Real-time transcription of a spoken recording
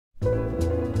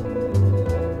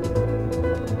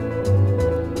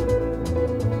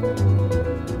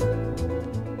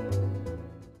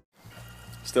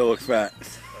Still look fat.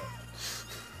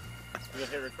 You gonna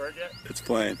hit record yet? It's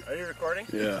playing. Are you recording?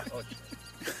 Yeah. Oh,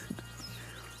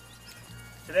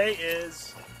 today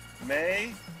is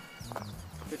May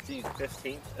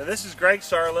 15th. And this is Greg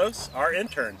Saarloos, our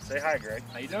intern. Say hi, Greg.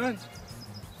 How you doing?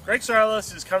 Greg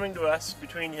Saarloos is coming to us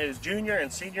between his junior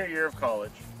and senior year of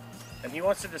college, and he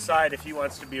wants to decide if he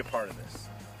wants to be a part of this.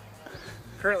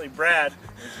 Currently, Brad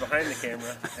is behind the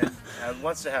camera and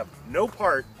wants to have no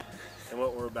part in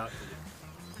what we're about to do.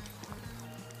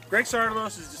 Greg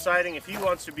Saarloos is deciding if he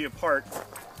wants to be a part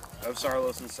of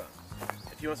Saarloos & Son.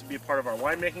 If he wants to be a part of our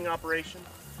winemaking operation.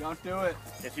 Don't do it.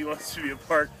 If he wants to be a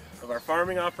part of our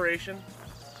farming operation.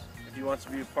 If he wants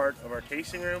to be a part of our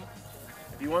tasting room.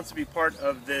 If he wants to be part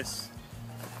of this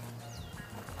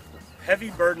heavy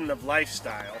burden of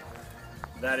lifestyle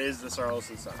that is the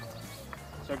Saarloos & Son.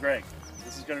 So Greg,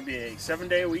 this is going to be a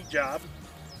 7-day-a-week job.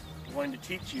 We're going to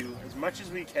teach you as much as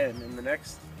we can in the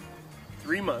next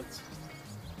 3 months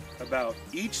about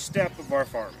each step of our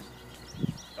farming,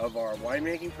 of our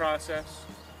winemaking process,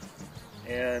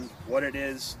 and what it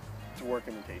is to work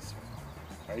in the tasting room.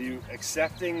 Are you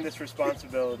accepting this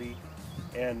responsibility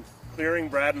and clearing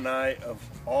Brad and I of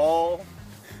all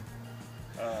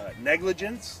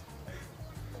negligence,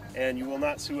 and you will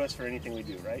not sue us for anything we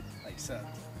do, right? I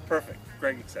accept. Perfect.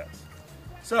 Greg accepts.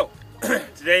 So,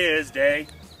 today is day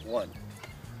 1,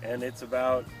 and it's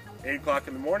about 8 o'clock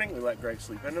in the morning. We let Greg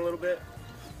sleep in a little bit.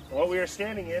 What we are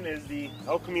standing in is the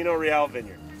El Camino Real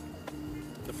vineyard.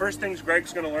 The first things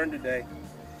Greg's going to learn today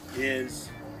is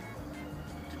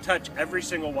to touch every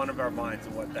single one of our vines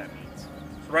and what that means.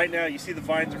 So right now you see the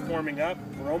vines are forming up.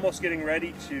 We're almost getting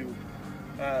ready to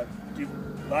do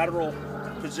lateral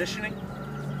positioning.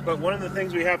 But one of the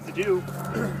things we have to do,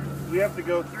 we have to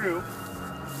go through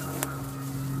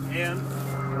and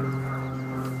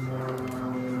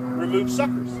remove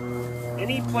suckers.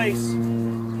 Any place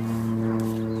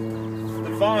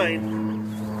vine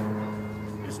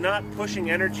is not pushing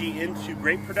energy into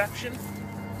grape production,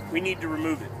 we need to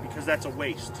remove it because that's a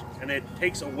waste and it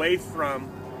takes away from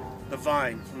the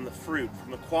vine, from the fruit, from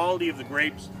the quality of the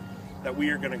grapes that we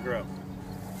are going to grow.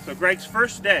 So Greg's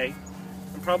first day,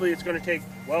 and probably it's going to take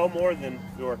well more than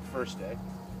your first day,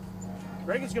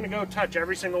 Greg is going to go touch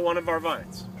every single one of our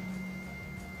vines.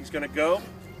 He's going to go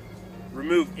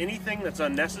remove anything that's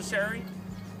unnecessary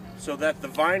so that the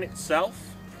vine itself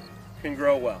can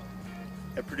grow well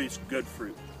and produce good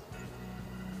fruit.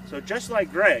 So just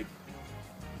like Greg,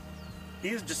 he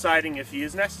is deciding if he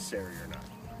is necessary or not.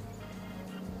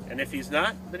 And if he's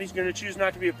not, then he's going to choose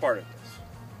not to be a part of this.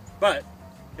 But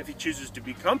if he chooses to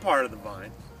become part of the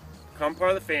vine, become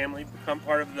part of the family, become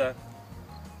part of the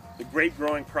grape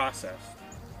growing process,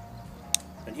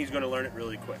 then he's going to learn it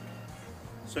really quick.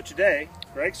 So today,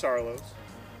 Greg Saarloos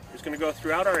is going to go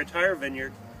throughout our entire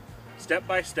vineyard, step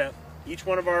by step. Each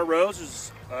one of our rows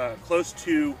is close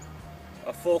to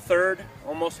a full third,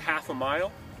 almost half a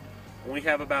mile, and we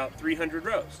have about 300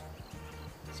 rows.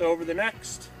 So over the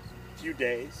next few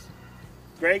days,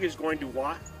 Greg is going to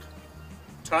walk,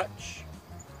 touch,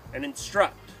 and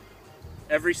instruct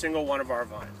every single one of our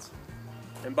vines.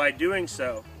 And by doing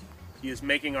so, he is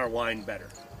making our wine better.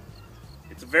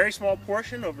 It's a very small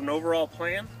portion of an overall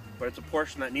plan, but it's a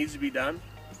portion that needs to be done.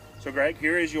 So Greg,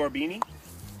 here is your beanie.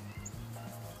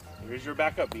 Here's your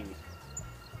backup beanie.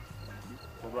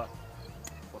 Good luck.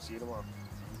 We'll see you tomorrow.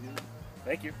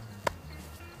 Thank you.